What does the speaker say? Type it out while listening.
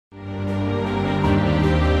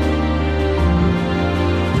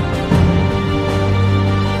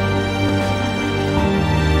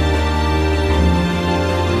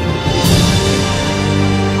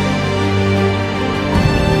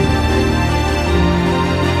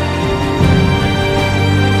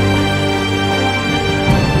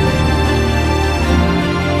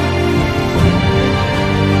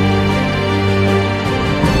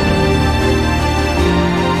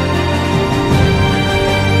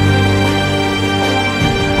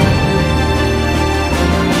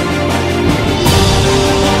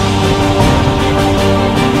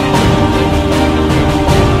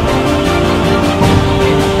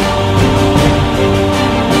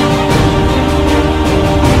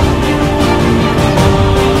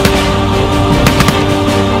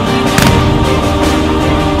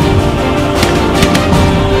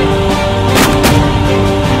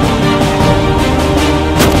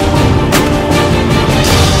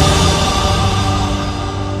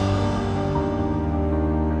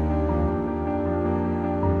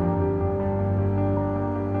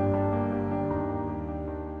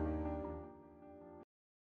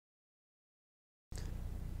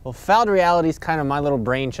Well, Fowled Reality is kind of my little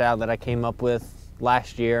brainchild that I came up with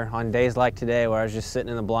last year on days like today where I was just sitting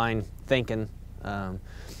in the blind thinking. You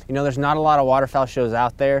know, there's not a lot of waterfowl shows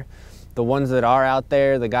out there. The ones that are out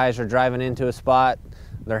there, the guys are driving into a spot,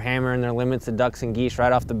 they're hammering their limits of ducks and geese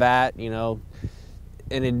right off the bat, you know,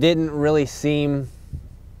 and it didn't really seem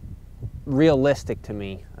realistic to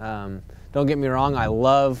me. Don't get me wrong, I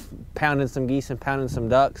love pounding some geese and pounding some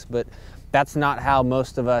ducks, but that's not how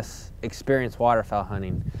most of us experience waterfowl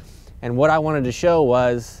hunting. And what I wanted to show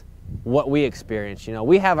was what we experience. You know,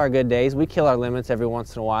 we have our good days, we kill our limits every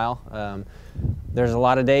once in a while. There's a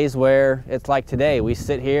lot of days where it's like today, we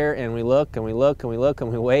sit here and we look and we look and we look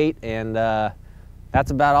and we wait, and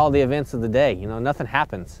that's about all the events of the day. You know, nothing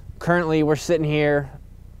happens. Currently we're sitting here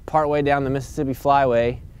partway down the Mississippi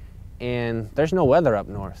Flyway and there's no weather up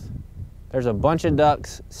north. There's a bunch of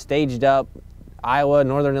ducks staged up, Iowa,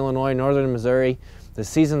 northern Illinois, northern Missouri. The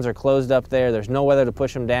seasons are closed up there. There's no weather to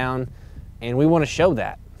push them down. And we want to show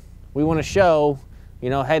that. We want to show, you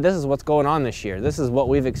know, hey, this is what's going on this year. This is what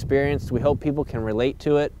we've experienced. We hope people can relate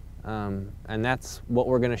to it. And that's what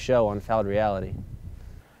we're going to show on Fowled Reality.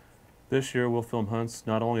 This year we'll film hunts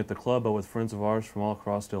not only at the club, but with friends of ours from all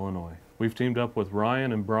across Illinois. We've teamed up with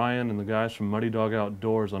Ryan and Brian and the guys from Muddy Dog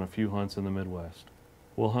Outdoors on a few hunts in the Midwest.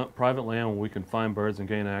 We'll hunt private land where we can find birds and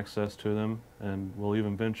gain access to them, and we'll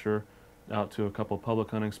even venture out to a couple of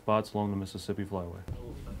public hunting spots along the Mississippi Flyway.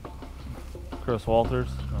 Chris Walters,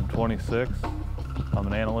 I'm 26. I'm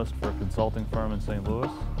an analyst for a consulting firm in St. Louis.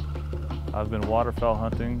 I've been waterfowl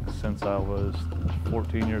hunting since I was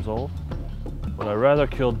 14 years old. Would I rather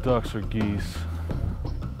kill ducks or geese?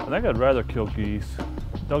 I think I'd rather kill geese.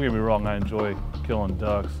 Don't get me wrong, I enjoy killing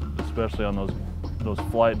ducks, especially on those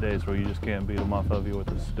flight days where you just can't beat them off of you with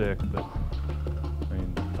a stick. But I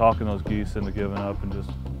mean, talking those geese into giving up, and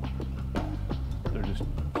they're just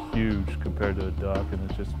huge compared to a duck, and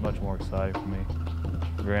it's just much more exciting for me.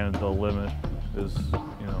 Granted, the limit is,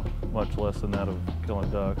 you know, much less than that of killing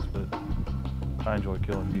ducks, but I enjoy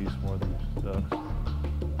killing geese more than ducks.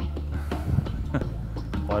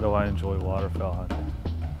 Why do I enjoy waterfowl hunting?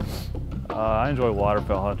 I enjoy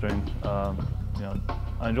waterfowl hunting. You know,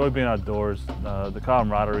 I enjoy being outdoors. The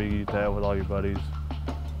camaraderie you have with all your buddies.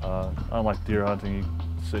 Unlike deer hunting, you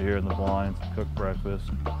sit here in the blinds, cook breakfast.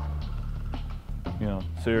 You know,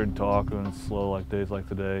 sit here and talk when it's slow like days like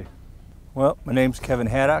today. Well, my name's Kevin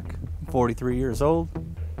Haddock. I'm 43 years old.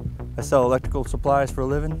 I sell electrical supplies for a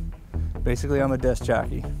living. Basically, I'm a desk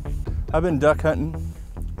jockey. I've been duck hunting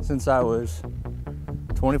since I was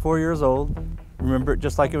 24 years old. Remember it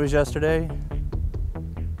just like it was yesterday.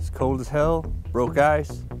 It's cold as hell, broke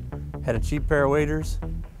ice, had a cheap pair of waders,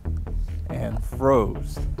 and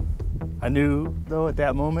froze. I knew, though, at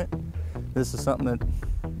that moment, this is something that,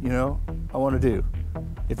 you know, I want to do.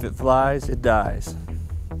 If it flies, it dies.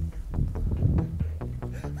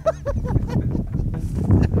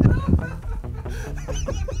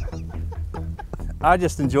 I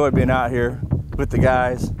just enjoy being out here with the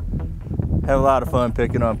guys. Have a lot of fun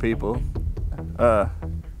picking on people.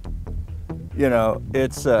 You know,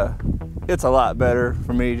 it's a lot better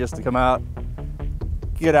for me just to come out,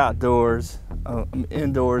 get outdoors.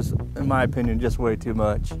 Indoors, in my opinion, just way too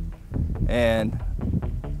much. And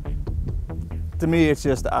to me, it's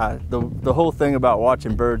just the whole thing about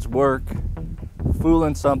watching birds work,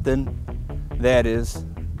 fooling something that is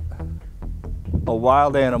a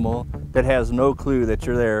wild animal that has no clue that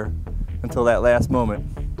you're there until that last moment.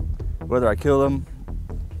 Whether I kill them,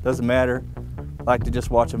 doesn't matter. I like to just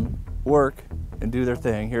watch them work and do their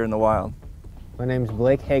thing here in the wild. My name's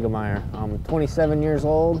Blake Hagemeyer. I'm 27 years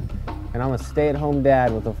old, and I'm a stay-at-home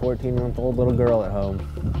dad with a 14-month-old little girl at home.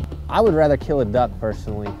 I would rather kill a duck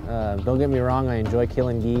personally. Don't get me wrong, I enjoy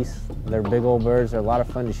killing geese. They're big old birds, they're a lot of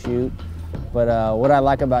fun to shoot. But what I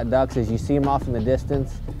like about ducks is you see them off in the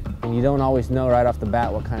distance, and you don't always know right off the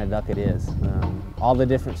bat what kind of duck it is. All the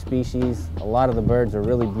different species, a lot of the birds are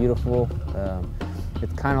really beautiful.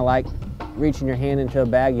 It's kind of like reaching your hand into a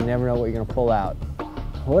bag, you never know what you're going to pull out.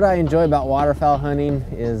 What I enjoy about waterfowl hunting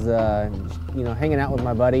is you know, hanging out with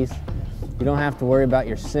my buddies. You don't have to worry about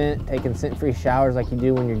your scent, taking scent-free showers like you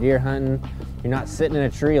do when you're deer hunting. You're not sitting in a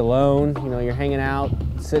tree alone. You know, you're hanging out,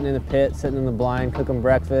 sitting in the pit, sitting in the blind, cooking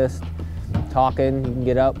breakfast, talking. You can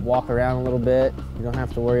get up, walk around a little bit. You don't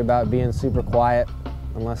have to worry about being super quiet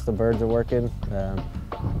unless the birds are working.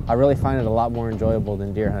 I really find it a lot more enjoyable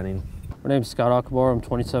than deer hunting. My name's Scott Akabar. I'm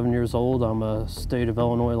 27 years old. I'm a state of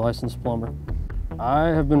Illinois licensed plumber. I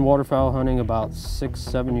have been waterfowl hunting about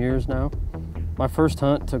 6-7 years now. My first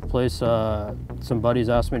hunt took place, some buddies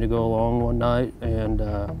asked me to go along one night, and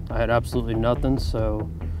I had absolutely nothing, so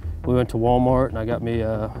we went to Walmart and I got me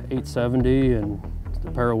a 870 and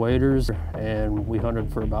a pair of waders, and we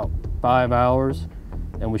hunted for about 5 hours,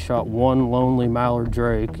 and we shot one lonely mallard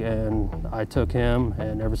drake, and I took him,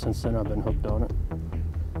 and ever since then I've been hooked on it.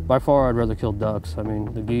 By far, I'd rather kill ducks. I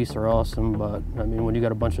mean, the geese are awesome, but I mean, when you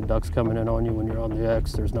got a bunch of ducks coming in on you when you're on the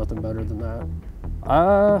X, there's nothing better than that.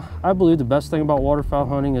 I believe the best thing about waterfowl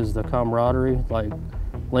hunting is the camaraderie, like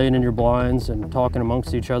laying in your blinds and talking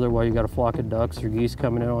amongst each other while you got a flock of ducks or geese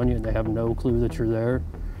coming in on you and they have no clue that you're there,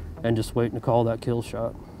 and just waiting to call that kill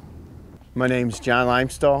shot. My name's John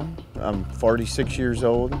Limestall. I'm 46 years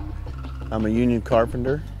old. I'm a union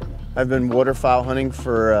carpenter. I've been waterfowl hunting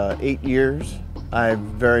for 8 years. I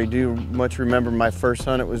very much remember my first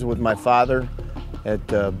hunt. It was with my father at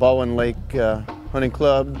Baldwin Lake Hunting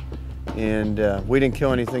Club, and we didn't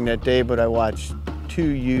kill anything that day, but I watched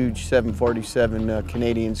 2 huge 747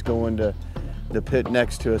 Canadians go into the pit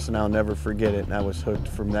next to us, and I'll never forget it, and I was hooked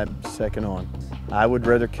from that second on. I would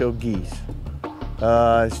rather kill geese.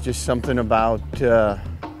 It's just something about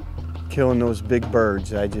killing those big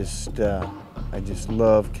birds. I just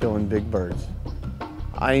love killing big birds.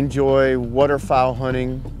 I enjoy waterfowl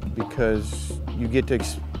hunting because you get to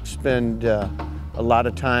spend a lot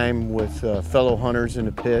of time with fellow hunters in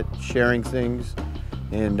the pit, sharing things,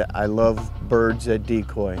 and I love birds that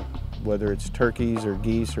decoy, whether it's turkeys or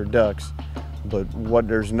geese or ducks, but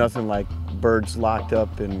there's nothing like birds locked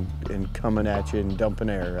up and coming at you and dumping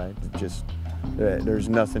air, right? There's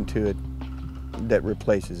nothing to it that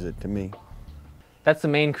replaces it to me. That's the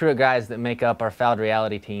main crew of guys that make up our Fowled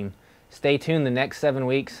Reality team. Stay tuned the next 7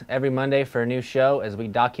 weeks, every Monday, for a new show as we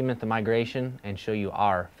document the migration and show you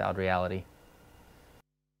our Fowled Reality.